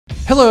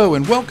Hello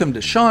and welcome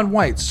to Sean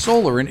White's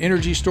Solar and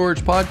Energy Storage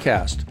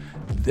Podcast.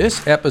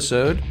 This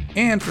episode,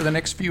 and for the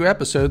next few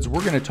episodes, we're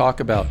going to talk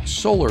about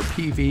solar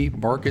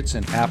PV markets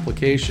and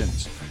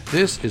applications.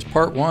 This is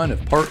part one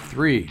of part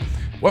three.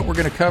 What we're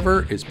going to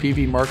cover is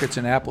PV markets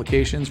and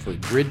applications for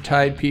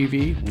grid-tied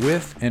PV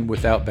with and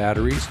without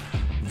batteries,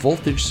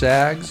 voltage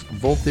sags,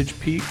 voltage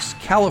peaks,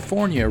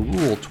 California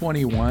Rule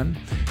 21,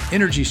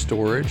 energy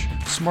storage,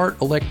 smart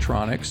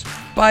electronics,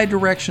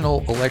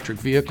 bidirectional electric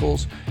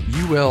vehicles,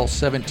 UL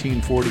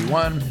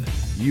 1741,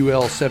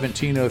 UL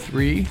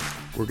 1703.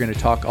 We're going to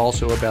talk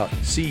also about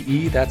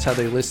CE, that's how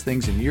they list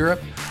things in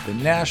Europe, the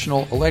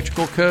National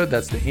Electrical Code,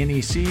 that's the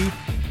NEC,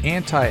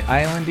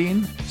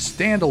 anti-islanding,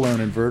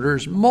 standalone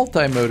inverters,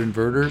 multi-mode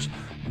inverters,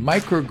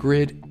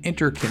 microgrid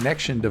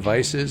interconnection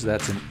devices,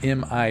 that's an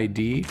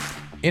MID,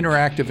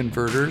 interactive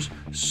inverters,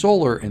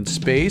 solar in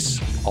space,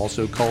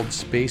 also called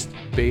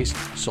space-based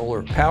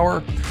solar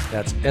power,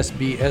 that's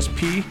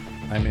SBSP,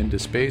 I'm into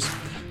space,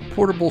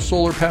 portable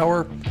solar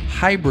power,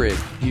 hybrid,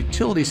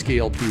 utility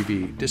scale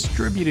PV,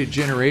 distributed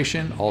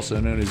generation, also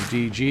known as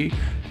DG,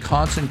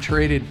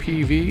 concentrated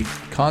PV,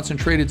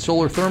 concentrated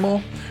solar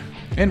thermal,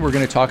 and we're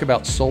going to talk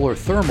about solar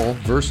thermal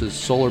versus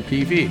solar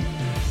PV.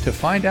 To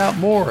find out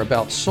more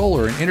about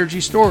solar and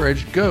energy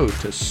storage, go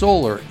to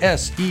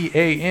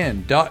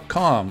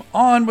solarsean.com.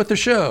 On with the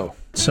show.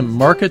 Some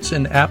markets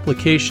and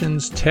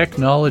applications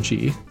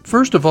technology.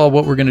 First of all,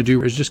 what we're going to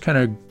do is just kind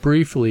of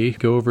briefly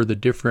go over the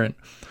different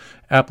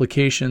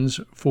applications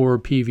for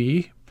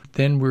PV.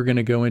 Then we're going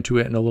to go into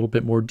it in a little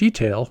bit more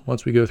detail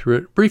once we go through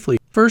it briefly.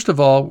 First of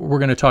all, we're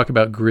going to talk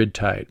about grid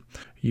tied.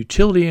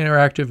 Utility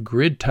interactive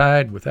grid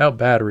tied without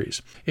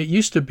batteries. It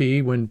used to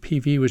be when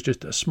PV was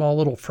just a small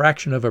little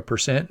fraction of a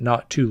percent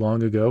not too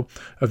long ago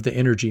of the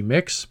energy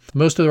mix.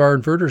 Most of our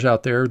inverters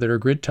out there that are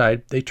grid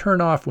tied, they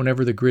turn off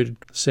whenever the grid,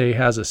 say,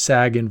 has a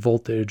sag in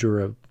voltage or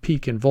a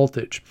peak in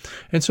voltage.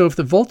 And so if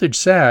the voltage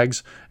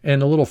sags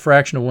and a little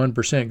fraction of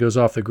 1% goes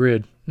off the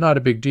grid, not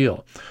a big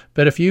deal.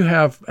 But if you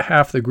have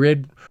half the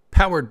grid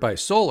powered by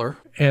solar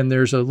and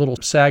there's a little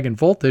sag in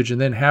voltage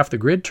and then half the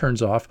grid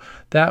turns off,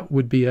 that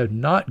would be a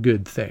not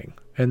good thing.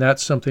 And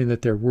that's something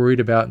that they're worried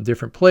about in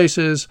different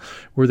places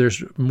where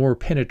there's more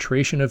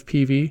penetration of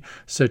PV,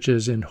 such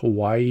as in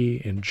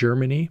Hawaii and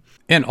Germany.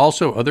 And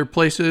also other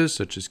places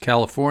such as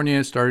California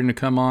is starting to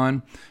come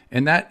on.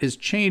 And that is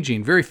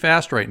changing very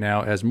fast right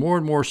now. As more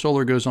and more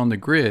solar goes on the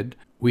grid,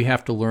 we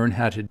have to learn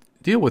how to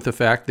deal with the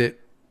fact that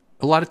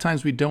a lot of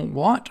times we don't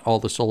want all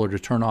the solar to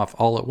turn off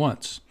all at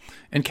once.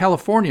 In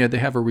California, they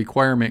have a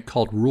requirement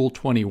called Rule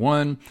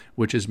 21,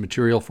 which is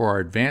material for our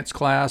advanced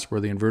class where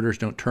the inverters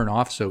don't turn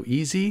off so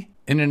easy.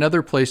 And in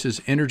other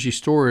places, energy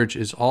storage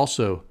is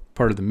also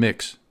part of the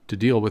mix to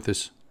deal with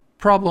this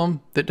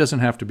problem that doesn't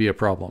have to be a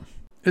problem,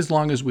 as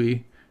long as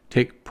we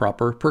take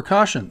proper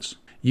precautions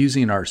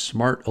using our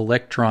smart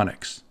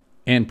electronics.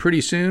 And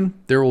pretty soon,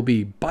 there will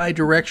be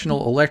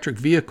bidirectional electric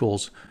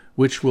vehicles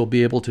which will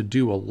be able to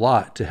do a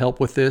lot to help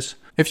with this.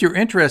 If you're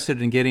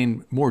interested in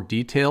getting more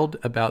detailed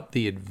about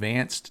the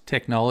advanced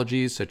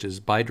technologies such as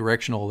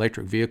bidirectional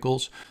electric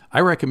vehicles, I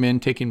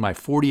recommend taking my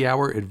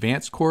 40-hour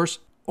advanced course,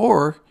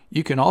 or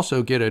you can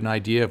also get an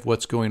idea of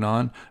what's going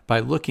on by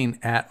looking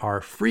at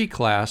our free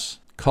class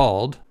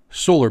called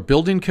Solar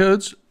Building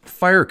Codes,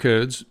 Fire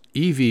Codes,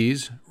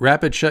 EVs,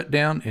 Rapid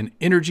Shutdown, and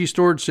Energy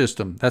Storage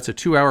System. That's a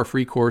 2-hour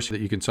free course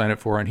that you can sign up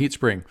for on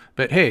HeatSpring.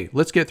 But hey,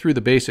 let's get through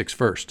the basics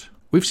first.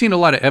 We've seen a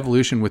lot of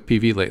evolution with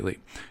PV lately.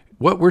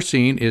 What we're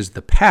seeing is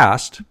the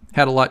past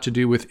had a lot to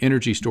do with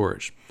energy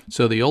storage.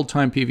 So the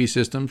old-time PV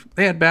systems,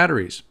 they had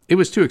batteries. It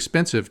was too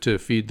expensive to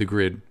feed the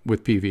grid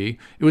with PV.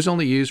 It was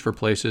only used for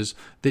places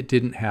that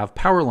didn't have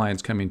power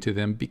lines coming to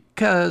them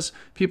because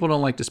people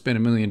don't like to spend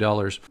 $1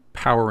 million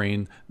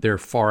powering their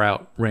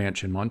far-out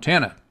ranch in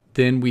Montana.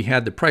 Then we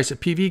had the price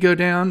of PV go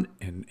down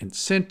and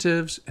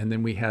incentives, and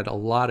then we had a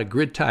lot of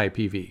grid-tie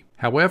PV.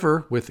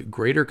 However, with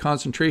greater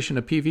concentration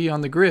of PV on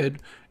the grid,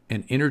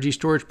 and energy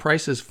storage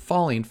prices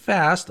falling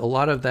fast, a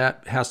lot of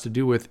that has to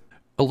do with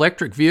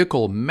electric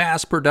vehicle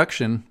mass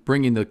production,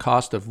 bringing the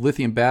cost of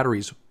lithium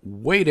batteries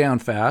way down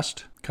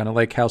fast, kind of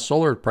like how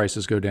solar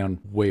prices go down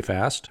way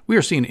fast. We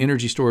are seeing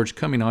energy storage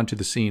coming onto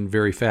the scene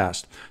very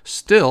fast.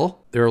 Still,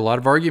 there are a lot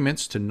of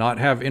arguments to not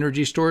have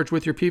energy storage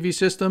with your PV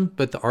system,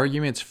 but the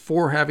arguments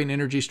for having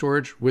energy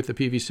storage with the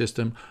PV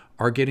system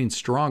are getting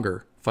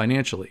stronger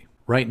financially.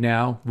 Right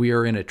now, we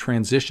are in a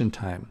transition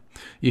time.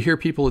 You hear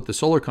people at the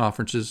solar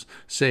conferences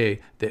say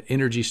that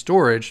energy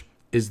storage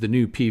is the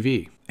new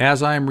PV.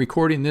 As I am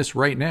recording this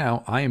right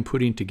now, I am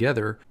putting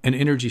together an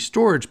energy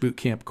storage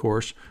bootcamp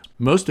course.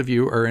 Most of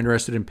you are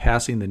interested in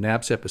passing the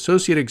NABCEP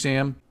associate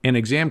exam, and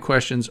exam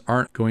questions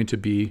aren't going to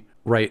be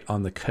right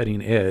on the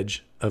cutting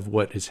edge of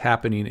what is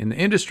happening in the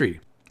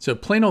industry. So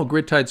plain old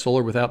grid-tied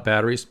solar without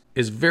batteries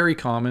is very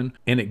common,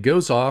 and it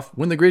goes off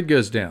when the grid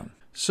goes down.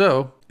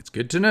 So it's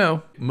good to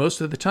know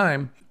most of the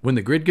time when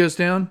the grid goes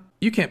down,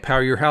 you can't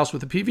power your house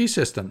with a PV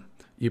system.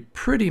 you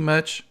pretty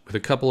much, with a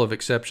couple of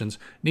exceptions,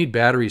 need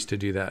batteries to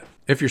do that.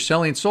 If you're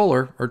selling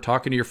solar or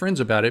talking to your friends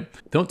about it,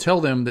 don't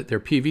tell them that their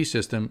PV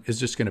system is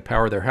just going to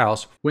power their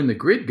house when the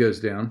grid goes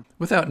down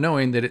without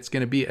knowing that it's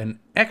going to be an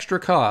extra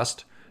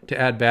cost to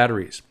add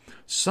batteries.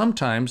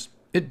 Sometimes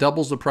it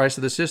doubles the price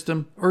of the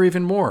system or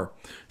even more,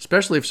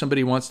 especially if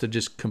somebody wants to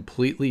just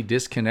completely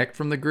disconnect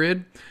from the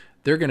grid.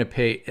 They're going to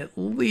pay at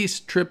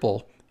least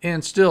triple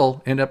and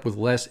still end up with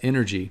less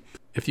energy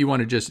if you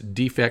want to just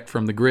defect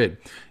from the grid.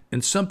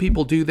 And some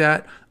people do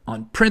that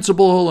on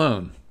principle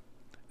alone.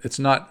 It's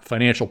not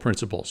financial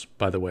principles,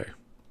 by the way.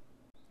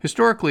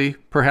 Historically,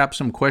 perhaps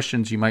some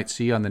questions you might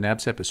see on the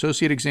NABCEP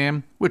Associate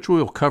exam, which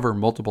we'll cover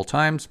multiple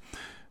times,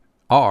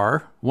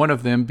 are one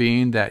of them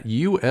being that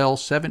UL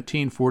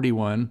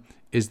 1741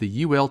 is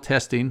the UL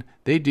testing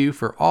they do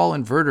for all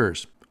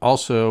inverters.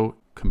 Also,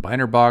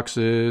 combiner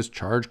boxes,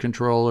 charge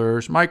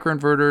controllers,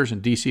 microinverters,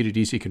 and DC to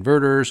DC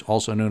converters,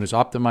 also known as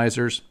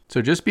optimizers.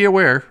 So just be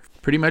aware,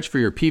 pretty much for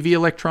your PV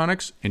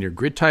electronics and your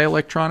grid tie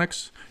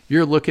electronics,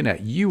 you're looking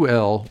at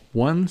UL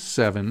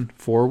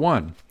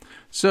 1741.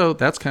 So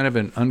that's kind of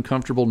an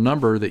uncomfortable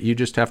number that you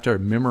just have to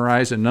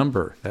memorize a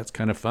number. That's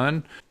kind of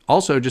fun.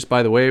 Also, just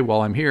by the way,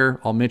 while I'm here,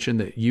 I'll mention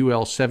that UL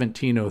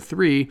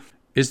 1703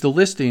 is the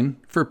listing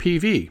for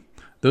PV.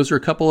 Those are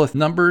a couple of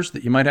numbers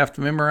that you might have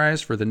to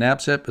memorize for the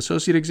NABCEP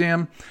Associate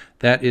exam.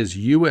 That is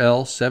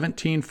UL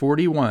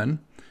 1741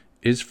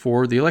 is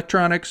for the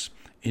electronics,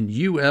 and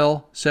UL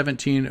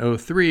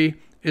 1703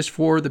 is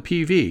for the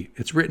PV.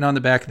 It's written on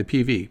the back of the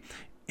PV.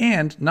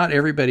 And not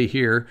everybody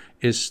here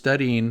is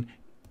studying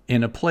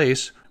in a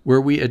place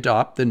where we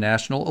adopt the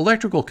National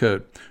Electrical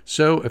Code.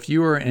 So if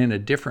you are in a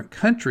different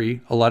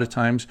country, a lot of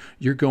times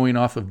you're going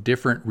off of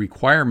different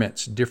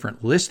requirements,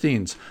 different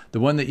listings. The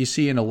one that you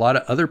see in a lot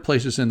of other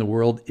places in the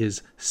world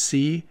is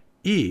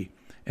CE,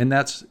 and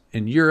that's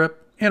in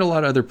Europe and a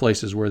lot of other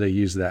places where they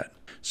use that.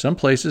 Some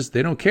places,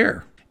 they don't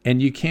care.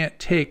 And you can't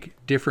take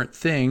different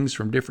things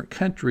from different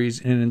countries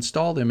and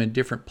install them in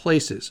different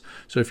places.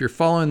 So if you're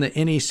following the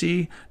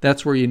NEC,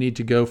 that's where you need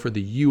to go for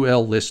the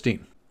UL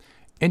listing.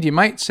 And you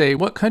might say,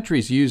 what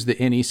countries use the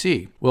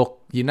NEC? Well,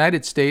 the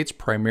United States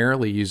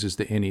primarily uses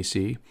the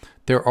NEC.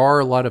 There are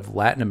a lot of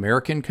Latin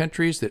American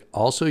countries that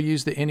also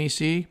use the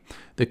NEC.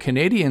 The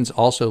Canadians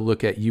also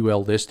look at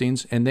UL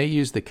listings, and they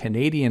use the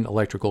Canadian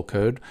Electrical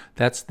Code.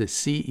 That's the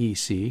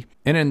CEC.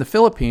 And in the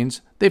Philippines,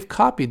 they've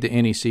copied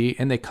the NEC,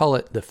 and they call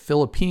it the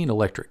Philippine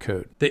Electric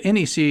Code. The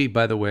NEC,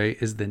 by the way,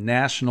 is the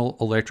National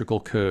Electrical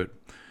Code.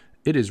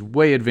 It is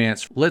way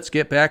advanced. Let's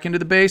get back into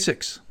the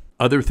basics.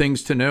 Other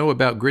things to know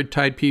about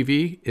grid-tied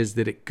PV is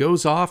that it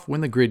goes off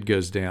when the grid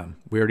goes down.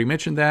 We already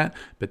mentioned that,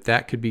 but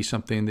that could be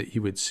something that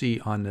you would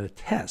see on the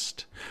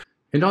test.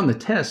 And on the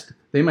test,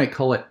 they might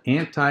call it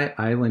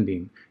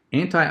anti-islanding.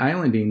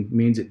 Anti-islanding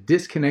means it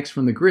disconnects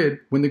from the grid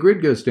when the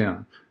grid goes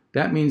down.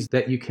 That means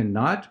that you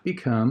cannot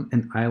become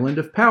an island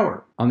of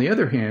power. On the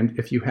other hand,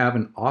 if you have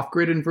an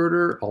off-grid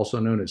inverter, also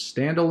known as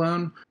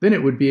standalone, then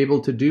it would be able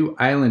to do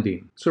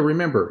islanding. So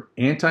remember,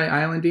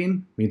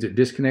 anti-islanding means it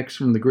disconnects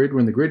from the grid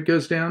when the grid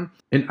goes down,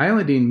 and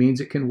islanding means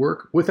it can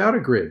work without a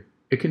grid.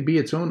 It can be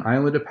its own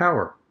island of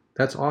power.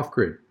 That's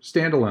off-grid,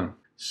 standalone.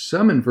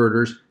 Some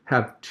inverters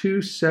have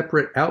two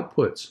separate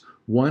outputs.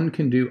 One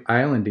can do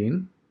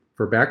islanding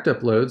for backed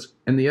up loads,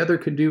 and the other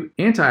can do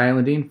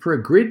anti-islanding for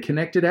a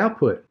grid-connected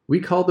output. We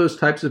call those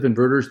types of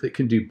inverters that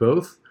can do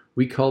both,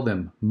 we call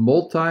them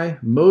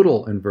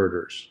multimodal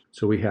inverters.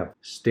 So we have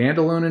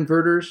standalone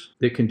inverters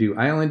that can do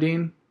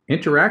islanding,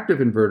 interactive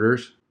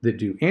inverters that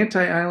do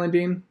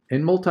anti-islanding,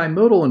 and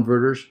multimodal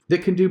inverters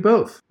that can do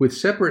both, with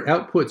separate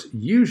outputs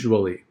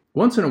usually.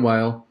 Once in a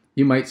while,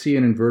 you might see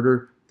an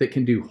inverter that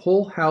can do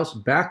whole house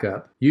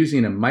backup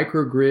using a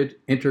microgrid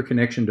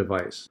interconnection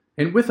device.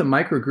 And with a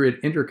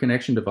microgrid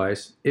interconnection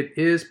device, it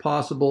is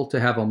possible to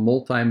have a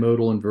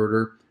multimodal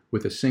inverter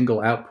with a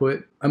single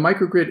output. A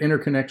microgrid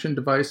interconnection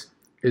device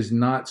is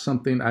not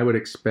something I would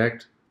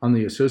expect on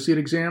the associate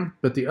exam,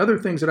 but the other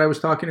things that I was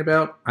talking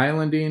about,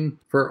 islanding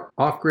for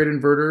off-grid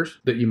inverters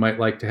that you might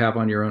like to have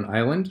on your own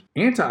island,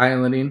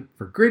 anti-islanding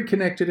for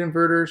grid-connected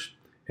inverters,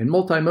 and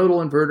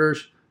multimodal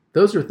inverters,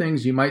 those are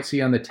things you might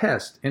see on the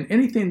test. And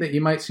anything that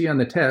you might see on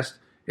the test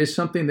is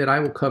something that I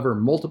will cover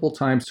multiple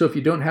times. So if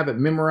you don't have it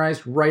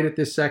memorized right at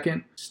this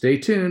second, stay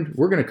tuned.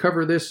 We're going to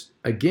cover this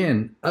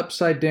again,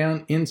 upside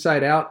down,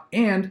 inside out,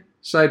 and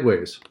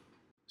sideways.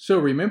 So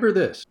remember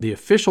this. The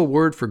official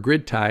word for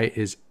grid tie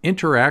is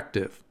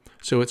interactive.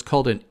 So it's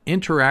called an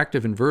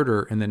interactive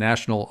inverter in the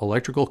National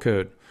Electrical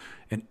Code.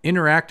 An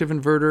interactive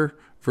inverter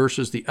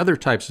versus the other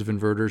types of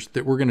inverters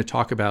that we're going to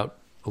talk about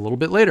a little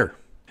bit later.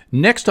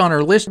 Next on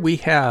our list, we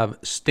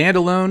have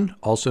standalone,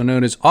 also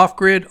known as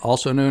off-grid,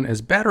 also known as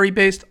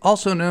battery-based,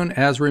 also known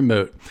as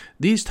remote.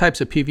 These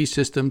types of PV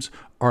systems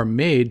are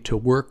made to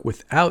work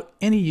without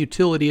any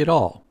utility at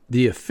all.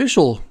 The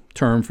official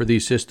term for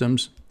these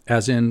systems,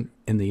 as in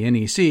the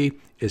NEC,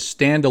 is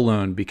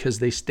standalone because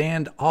they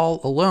stand all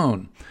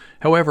alone.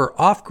 However,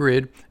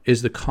 off-grid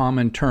is the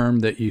common term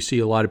that you see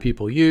a lot of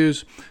people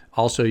use.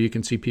 Also, you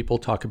can see people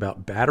talk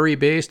about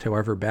battery-based.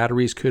 However,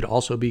 batteries could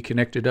also be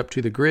connected up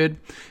to the grid.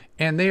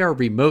 And they are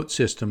remote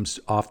systems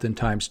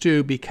oftentimes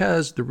too,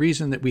 because the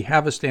reason that we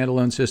have a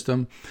standalone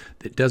system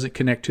that doesn't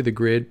connect to the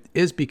grid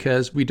is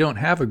because we don't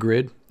have a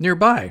grid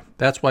nearby.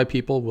 That's why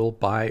people will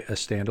buy a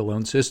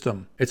standalone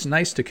system. It's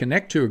nice to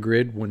connect to a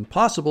grid when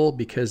possible,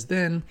 because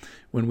then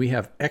when we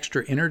have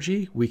extra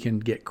energy, we can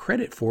get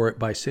credit for it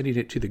by sending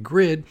it to the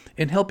grid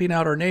and helping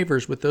out our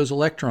neighbors with those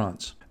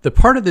electrons. The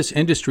part of this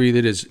industry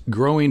that is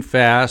growing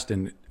fast,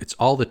 and it's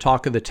all the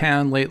talk of the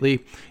town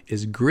lately,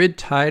 is grid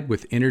tied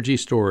with energy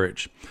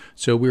storage.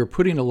 So we're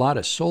putting a lot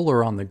of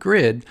solar on the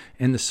grid,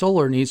 and the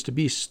solar needs to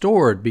be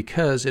stored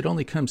because it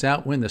only comes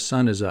out when the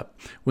sun is up.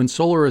 When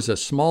solar is a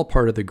small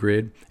part of the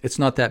grid, it's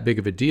not that big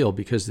of a deal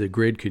because the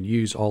grid can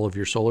use all of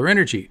your solar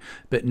energy.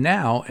 But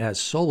now, as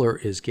solar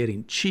is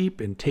getting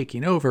cheap and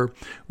taking over,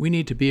 we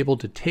need to be able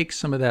to take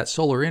some of that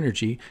solar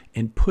energy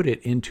and put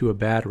it into a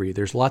battery.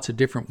 There's lots of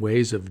different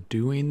ways of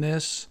doing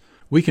this.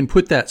 We can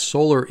put that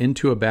solar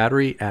into a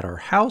battery at our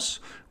house.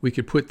 We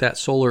could put that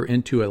solar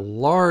into a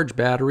large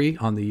battery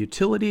on the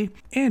utility,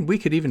 and we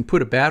could even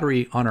put a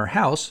battery on our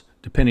house,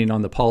 depending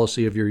on the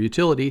policy of your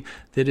utility,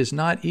 that is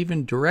not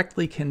even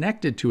directly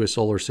connected to a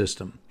solar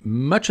system.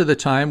 Much of the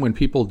time when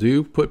people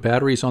do put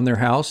batteries on their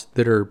house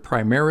that are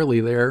primarily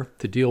there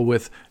to deal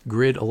with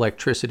grid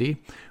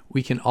electricity,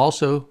 we can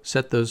also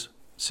set those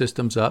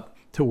systems up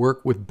to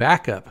work with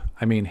backup.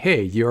 I mean,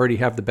 hey, you already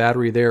have the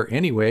battery there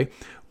anyway.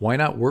 Why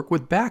not work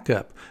with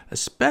backup?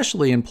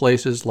 Especially in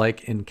places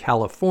like in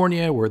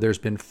California where there's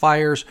been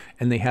fires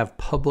and they have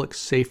public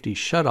safety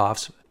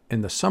shutoffs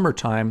in the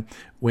summertime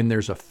when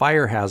there's a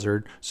fire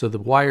hazard so the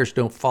wires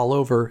don't fall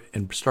over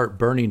and start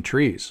burning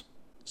trees.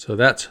 So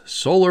that's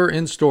solar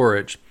and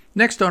storage.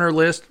 Next on our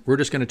list, we're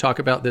just going to talk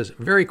about this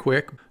very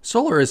quick.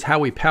 Solar is how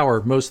we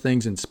power most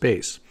things in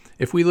space.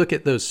 If we look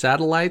at those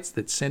satellites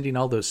that's sending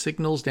all those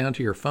signals down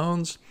to your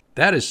phones,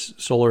 that is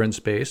solar in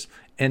space.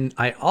 And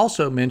I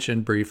also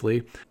mentioned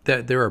briefly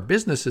that there are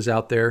businesses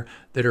out there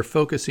that are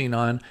focusing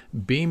on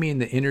beaming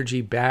the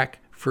energy back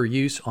for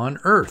use on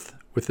Earth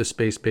with the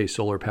space-based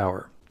solar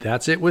power.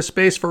 That's it with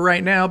space for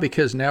right now,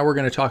 because now we're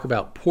going to talk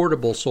about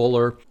portable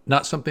solar,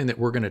 not something that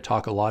we're going to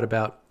talk a lot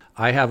about.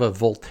 I have a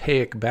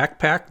voltaic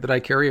backpack that I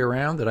carry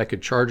around that I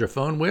could charge a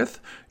phone with.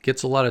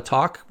 Gets a lot of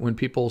talk when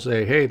people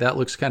say, hey, that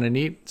looks kind of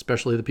neat,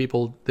 especially the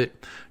people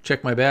that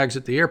check my bags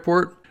at the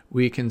airport.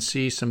 We can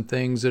see some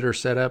things that are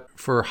set up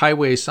for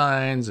highway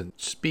signs and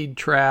speed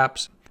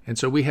traps. And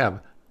so we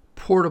have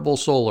portable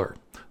solar.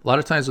 A lot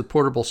of times with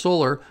portable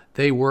solar,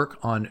 they work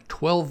on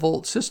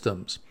 12-volt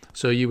systems.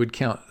 So you would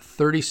count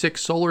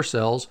 36 solar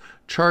cells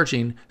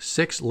charging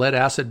 6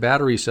 lead-acid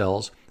battery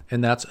cells,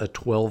 and that's a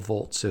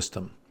 12-volt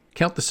system.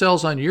 Count the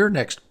cells on your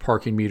next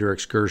parking meter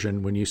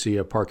excursion when you see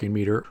a parking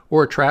meter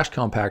or a trash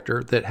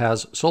compactor that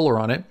has solar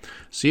on it.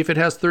 See if it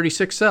has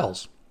 36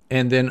 cells.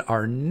 And then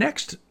our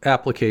next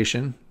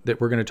application that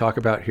we're going to talk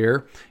about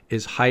here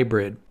is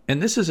hybrid.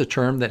 And this is a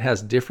term that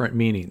has different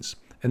meanings.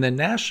 In the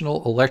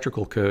National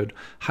Electrical Code,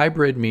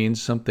 hybrid means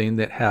something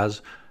that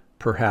has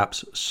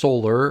perhaps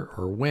solar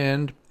or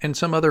wind and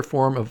some other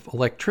form of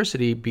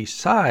electricity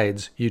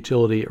besides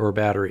utility or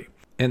battery.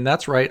 And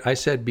that's right, I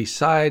said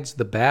besides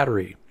the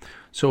battery.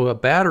 So a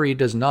battery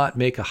does not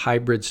make a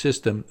hybrid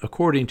system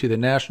according to the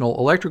National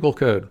Electrical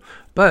Code.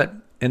 But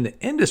in the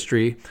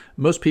industry,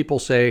 most people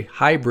say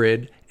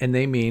hybrid and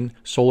they mean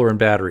solar and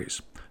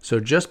batteries. So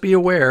just be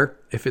aware,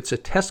 if it's a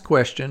test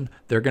question,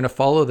 they're going to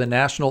follow the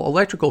National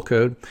Electrical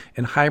Code,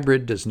 and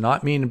hybrid does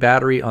not mean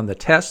battery on the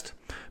test,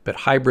 but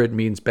hybrid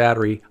means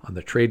battery on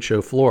the trade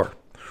show floor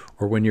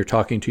or when you're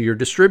talking to your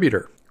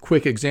distributor.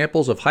 Quick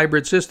examples of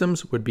hybrid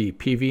systems would be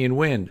PV and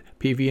wind,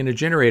 PV and a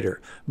generator.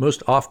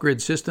 Most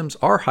off-grid systems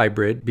are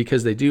hybrid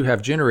because they do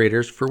have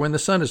generators for when the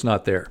sun is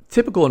not there.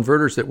 Typical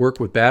inverters that work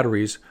with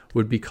batteries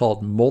would be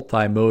called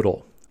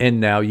multimodal. And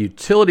now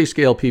utility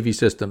scale PV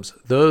systems.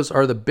 Those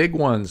are the big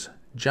ones,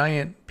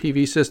 giant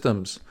PV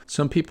systems.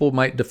 Some people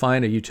might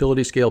define a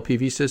utility scale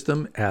PV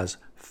system as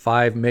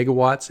 5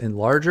 megawatts and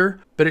larger,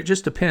 but it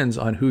just depends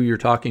on who you're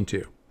talking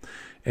to.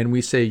 And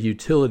we say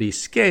utility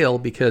scale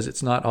because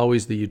it's not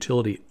always the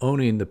utility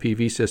owning the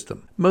PV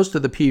system. Most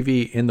of the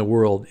PV in the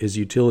world is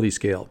utility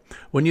scale.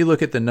 When you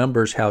look at the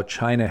numbers, how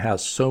China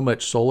has so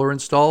much solar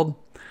installed,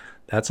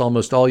 that's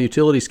almost all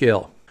utility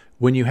scale.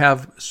 When you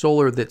have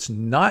solar that's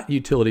not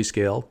utility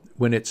scale,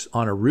 when it's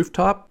on a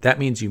rooftop, that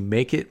means you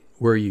make it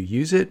where you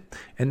use it,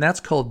 and that's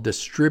called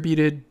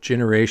distributed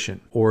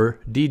generation, or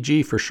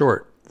DG for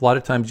short. A lot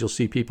of times you'll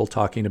see people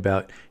talking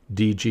about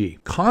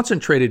DG.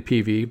 Concentrated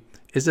PV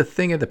is a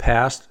thing of the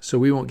past, so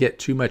we won't get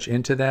too much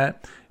into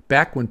that.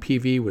 Back when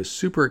PV was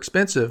super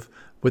expensive,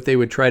 what they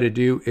would try to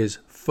do is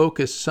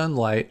focus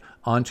sunlight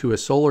onto a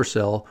solar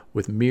cell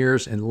with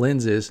mirrors and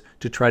lenses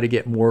to try to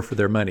get more for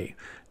their money.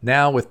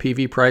 Now, with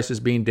PV prices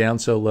being down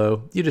so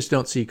low, you just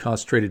don't see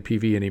concentrated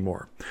PV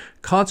anymore.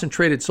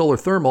 Concentrated solar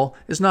thermal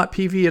is not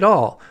PV at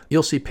all.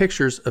 You'll see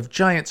pictures of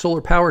giant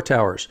solar power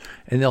towers,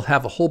 and they'll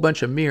have a whole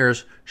bunch of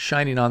mirrors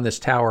shining on this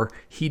tower,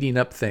 heating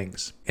up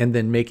things, and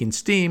then making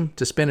steam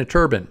to spin a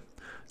turbine.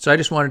 So I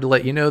just wanted to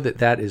let you know that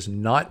that is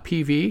not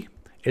PV.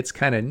 It's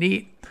kind of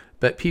neat.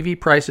 But PV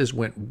prices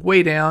went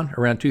way down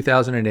around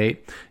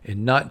 2008,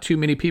 and not too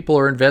many people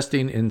are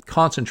investing in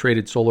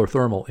concentrated solar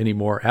thermal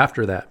anymore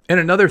after that. And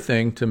another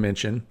thing to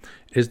mention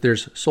is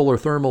there's solar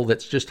thermal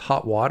that's just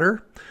hot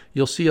water.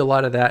 You'll see a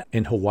lot of that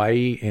in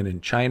Hawaii and in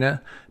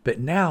China,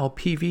 but now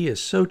PV is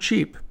so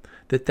cheap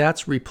that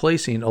that's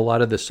replacing a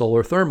lot of the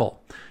solar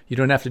thermal. You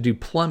don't have to do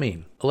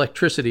plumbing.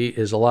 Electricity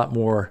is a lot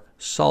more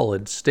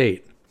solid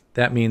state.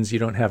 That means you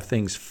don't have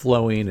things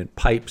flowing and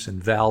pipes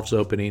and valves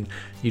opening.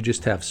 You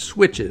just have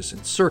switches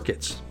and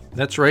circuits.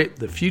 That's right,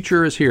 the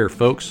future is here,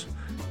 folks.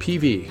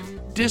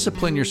 PV.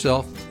 Discipline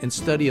yourself and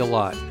study a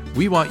lot.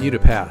 We want you to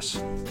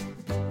pass.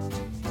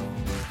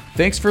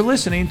 Thanks for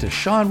listening to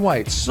Sean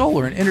White's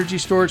Solar and Energy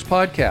Storage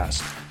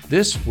Podcast.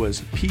 This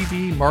was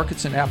PV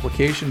Markets and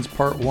Applications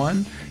Part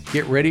 1.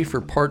 Get ready for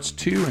Parts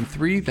 2 and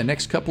 3 the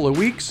next couple of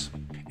weeks.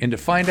 And to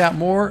find out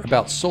more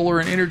about solar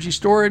and energy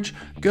storage,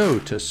 go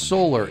to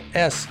solarsean.com.